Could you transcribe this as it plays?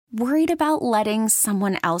Worried about letting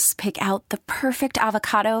someone else pick out the perfect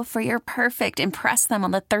avocado for your perfect impress them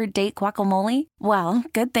on the third date guacamole? Well,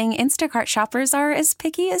 good thing Instacart shoppers are as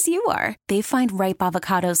picky as you are. They find ripe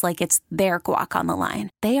avocados like it's their guac on the line.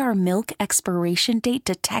 They are milk expiration date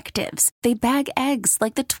detectives. They bag eggs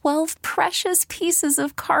like the 12 precious pieces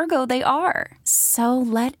of cargo they are. So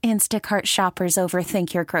let Instacart shoppers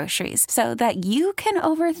overthink your groceries so that you can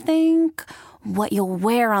overthink what you'll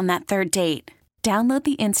wear on that third date. Download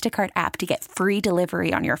the Instacart app to get free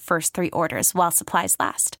delivery on your first 3 orders while supplies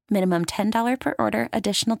last. Minimum $10 per order.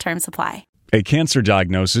 Additional terms apply. A cancer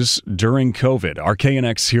diagnosis during COVID. Our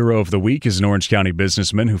KNX Hero of the Week is an Orange County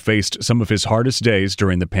businessman who faced some of his hardest days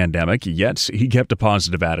during the pandemic, yet he kept a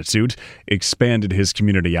positive attitude, expanded his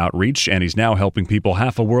community outreach, and he's now helping people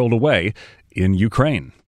half a world away in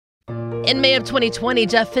Ukraine. In May of 2020,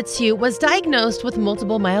 Jeff Fitzhugh was diagnosed with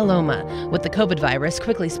multiple myeloma. With the COVID virus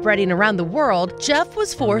quickly spreading around the world, Jeff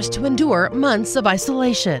was forced to endure months of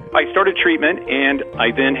isolation. I started treatment, and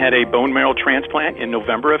I then had a bone marrow transplant in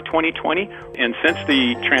November of 2020. And since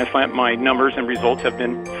the transplant, my numbers and results have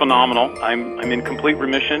been phenomenal. I'm in complete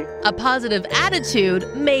remission. A positive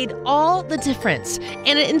attitude made all the difference,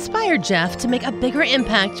 and it inspired Jeff to make a bigger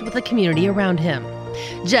impact with the community around him.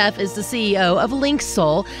 Jeff is the CEO of Link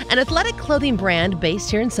Soul, an athletic clothing brand based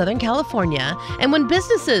here in Southern California. And when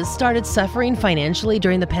businesses started suffering financially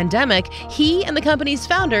during the pandemic, he and the company's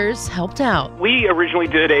founders helped out. We originally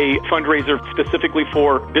did a fundraiser specifically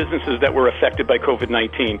for businesses that were affected by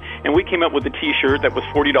COVID-19. And we came up with a T-shirt that was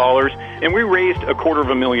 $40, and we raised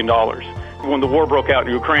 $250,000. When the war broke out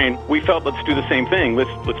in Ukraine, we felt, let's do the same thing.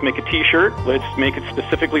 Let's make a T-shirt. Let's make it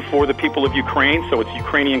specifically for the people of Ukraine. So it's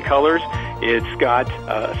Ukrainian colors. It's got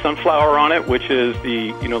sunflower on it, which is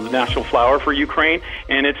the national flower for Ukraine,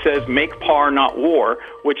 and it says "Make Par, Not War,"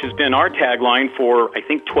 which has been our tagline for I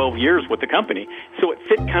think 12 years with the company. So it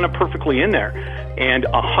fit kind of perfectly in there, and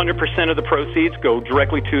 100% of the proceeds go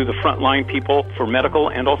directly to the frontline people for medical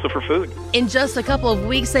and also for food. In just a couple of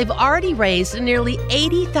weeks, they've already raised nearly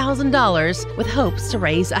 $80,000 with hopes to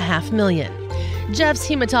raise $500,000. Jeff's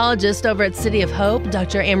hematologist over at City of Hope,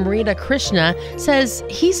 Dr. Amrita Krishna, says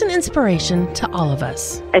he's an inspiration to all of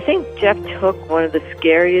us. I think Jeff took one of the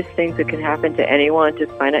scariest things that can happen to anyone, to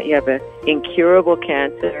find out you have an incurable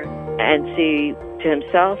cancer, and see to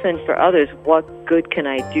himself and for others, what good can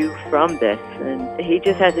I do from this? And he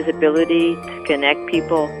just has this ability to connect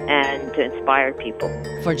people and to inspire people.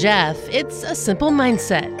 For Jeff, it's a simple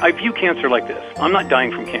mindset. I view cancer like this. I'm not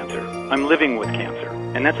dying from cancer. I'm living with cancer,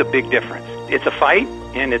 and that's a big difference. It's a fight,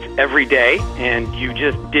 and it's every day, and you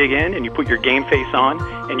just dig in and you put your game face on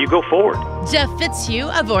and you go forward. Jeff Fitzhugh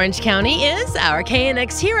of Orange County is our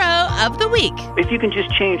KNX Hero of the Week. If you can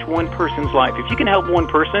just change one person's life, if you can help one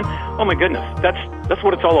person, oh my goodness, that's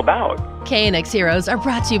what it's all about. KNX Heroes are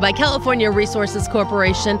brought to you by California Resources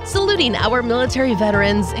Corporation, saluting our military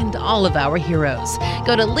veterans and all of our heroes.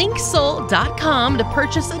 Go to linksoul.com to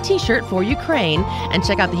purchase a T-shirt for Ukraine, and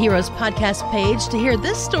check out the Heroes podcast page to hear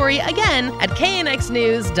this story again at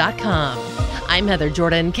knxnews.com. I'm Heather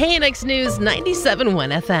Jordan, KNX News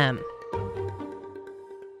 97.1 FM.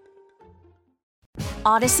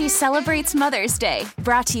 Odyssey celebrates Mother's Day,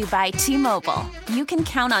 brought to you by T-Mobile. You can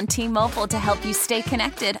count on T-Mobile to help you stay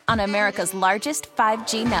connected on America's largest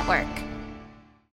 5G network.